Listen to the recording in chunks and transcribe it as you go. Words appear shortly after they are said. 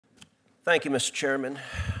Thank you, Mr. Chairman.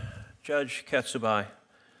 Judge Kasubhai,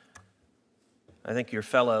 I think your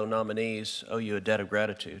fellow nominees owe you a debt of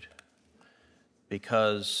gratitude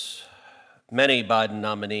because many Biden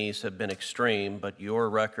nominees have been extreme, but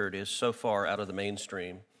your record is so far out of the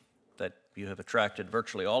mainstream that you have attracted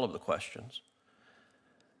virtually all of the questions.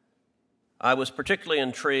 I was particularly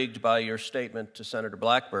intrigued by your statement to Senator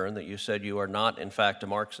Blackburn that you said you are not, in fact, a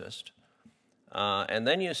Marxist. And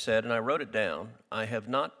then you said, and I wrote it down, I have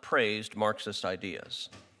not praised Marxist ideas.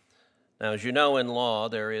 Now, as you know, in law,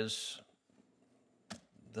 there is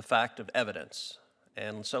the fact of evidence.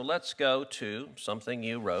 And so let's go to something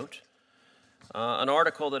you wrote, an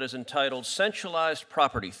article that is entitled Centralized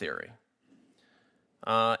Property Theory,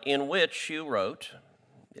 in which you wrote,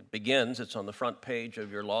 it begins, it's on the front page of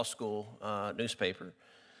your law school newspaper,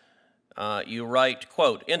 you write,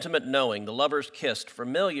 quote, intimate knowing, the lovers kissed,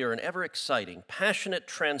 familiar and ever exciting, passionate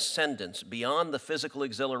transcendence, beyond the physical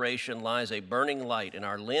exhilaration lies a burning light in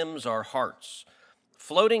our limbs, our hearts,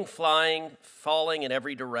 floating, flying, falling in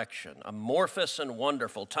every direction, amorphous and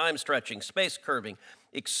wonderful, time-stretching, space-curving,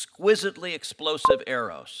 exquisitely explosive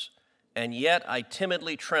eros, and yet I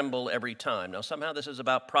timidly tremble every time. Now, somehow this is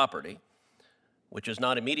about property, which is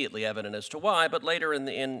not immediately evident as to why, but later in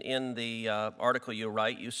the article you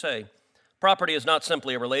write, you say, property is not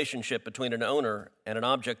simply a relationship between an owner and an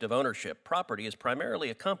object of ownership. Property is primarily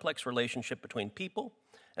a complex relationship between people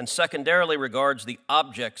and secondarily regards the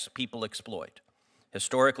objects people exploit.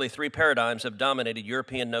 Historically, three paradigms have dominated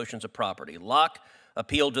European notions of property. Locke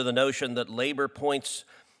appealed to the notion that labor points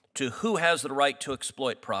to who has the right to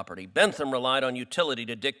exploit property. Bentham relied on utility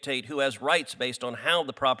to dictate who has rights based on how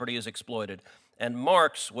the property is exploited. And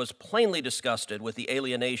Marx was plainly disgusted with the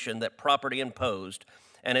alienation that property imposed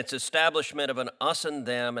and its establishment of an us and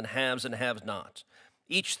them and haves and have-nots.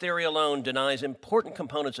 Each theory alone denies important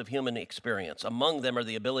components of human experience. Among them are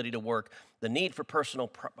the ability to work, the need for personal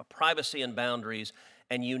privacy and boundaries,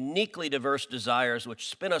 and uniquely diverse desires which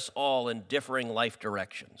spin us all in differing life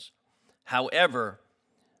directions. However,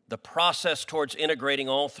 the process towards integrating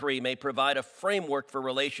all three may provide a framework for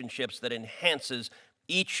relationships that enhances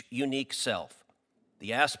each unique self.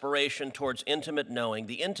 The aspiration towards intimate knowing,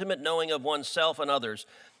 the intimate knowing of oneself and others,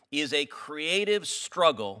 is a creative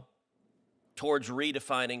struggle towards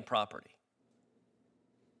redefining property.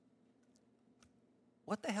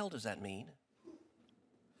 What the hell does that mean?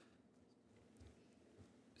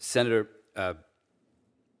 Senator,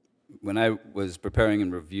 when I was preparing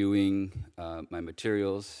and reviewing my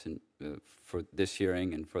materials for this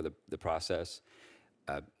hearing and for the process,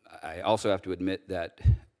 I also have to admit that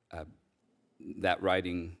that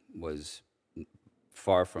writing was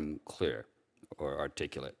far from clear or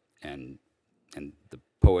articulate, and the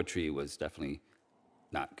poetry was definitely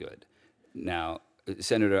not good. Now,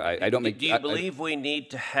 Senator, I don't make... Do you believe we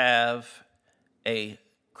need to have a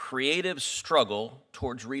creative struggle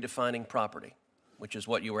towards redefining property, which is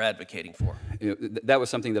what you were advocating for? You know, that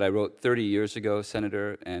was something that I wrote 30 years ago,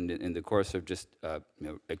 Senator, and in the course of just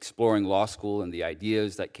exploring law school and the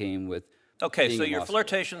ideas that came with... Okay, so your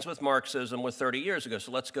flirtations with Marxism were 30 years ago,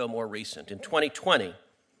 so let's go more recent. In 2020,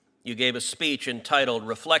 you gave a speech entitled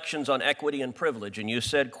Reflections on Equity and Privilege, and you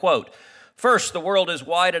said, quote, first, the world is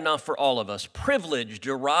wide enough for all of us. Privilege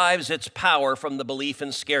derives its power from the belief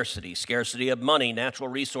in scarcity, scarcity of money, natural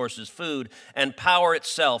resources, food, and power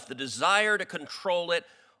itself. The desire to control it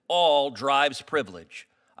all drives privilege.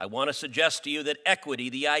 I want to suggest to you that equity,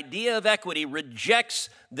 the idea of equity, rejects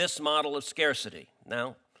this model of scarcity.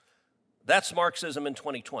 Now, that's Marxism in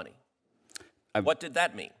 2020. What did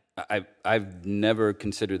that mean? I've never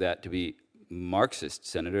considered that to be Marxist,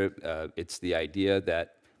 Senator. It's the idea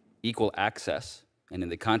that equal access, and in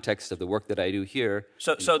the context of the work that I do here...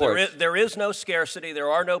 So there is no scarcity,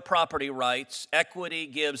 there are no property rights. Equity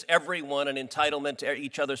gives everyone an entitlement to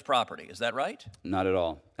each other's property. Is that right? Not at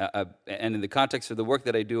all. And in the context of the work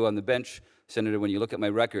that I do on the bench, Senator, when you look at my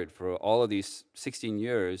record for all of these 16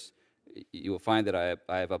 years, you will find that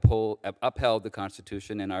I have upheld the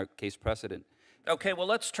Constitution and our case precedent. Okay, well,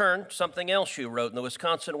 let's turn to something else you wrote in the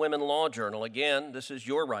Wisconsin Women Law Journal. Again, this is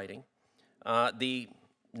your writing. The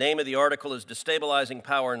name of the article is Destabilizing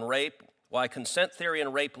Power and Rape, Why Consent Theory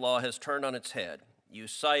and Rape Law Has Turned on Its Head. You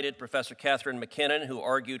cited Professor Catherine McKinnon, who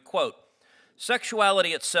argued, quote, sexuality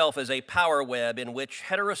itself is a power web in which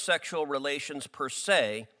heterosexual relations per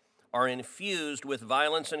se are infused with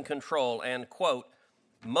violence and control, and, quote,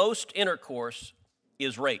 most intercourse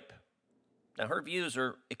is rape. Now, her views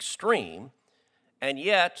are extreme, and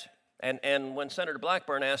yet, and when Senator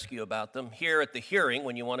Blackburn asked you about them, here at the hearing,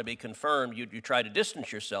 when you want to be confirmed, you try to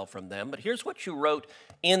distance yourself from them. But here's what you wrote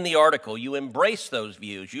in the article. You embrace those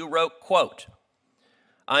views. You wrote, quote,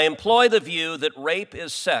 I employ the view that rape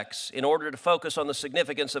is sex in order to focus on the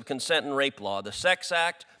significance of consent in rape law. The Sex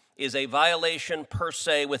Act is a violation per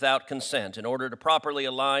se without consent. In order to properly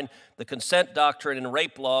align the consent doctrine in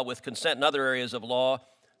rape law with consent in other areas of law,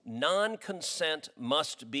 non-consent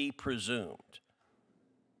must be presumed.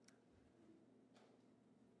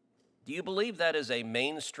 Do you believe that is a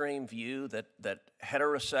mainstream view, that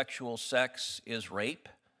heterosexual sex is rape?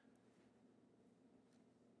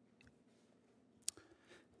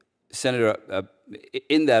 Senator,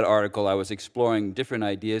 in that article, I was exploring different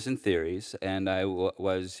ideas and theories, and I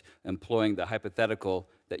was employing the hypothetical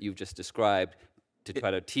that you've just described to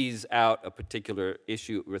try to tease out a particular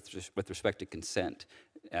issue with respect to consent.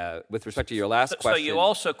 With respect to your last question... So you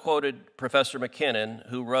also quoted Professor McKinnon,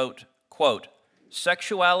 who wrote, quote,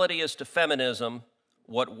 "Sexuality is to feminism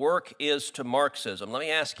what work is to Marxism." Let me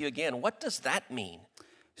ask you again, what does that mean?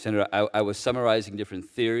 Senator, I was summarizing different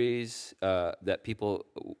theories that people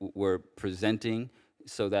were presenting,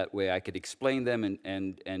 so that way I could explain them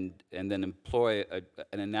and then employ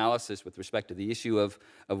an analysis with respect to the issue of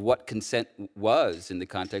what consent was in the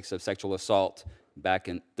context of sexual assault back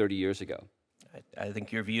in 30 years ago. I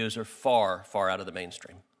think your views are far, far out of the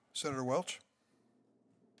mainstream. Senator Welch?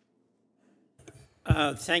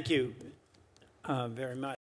 Thank you very much.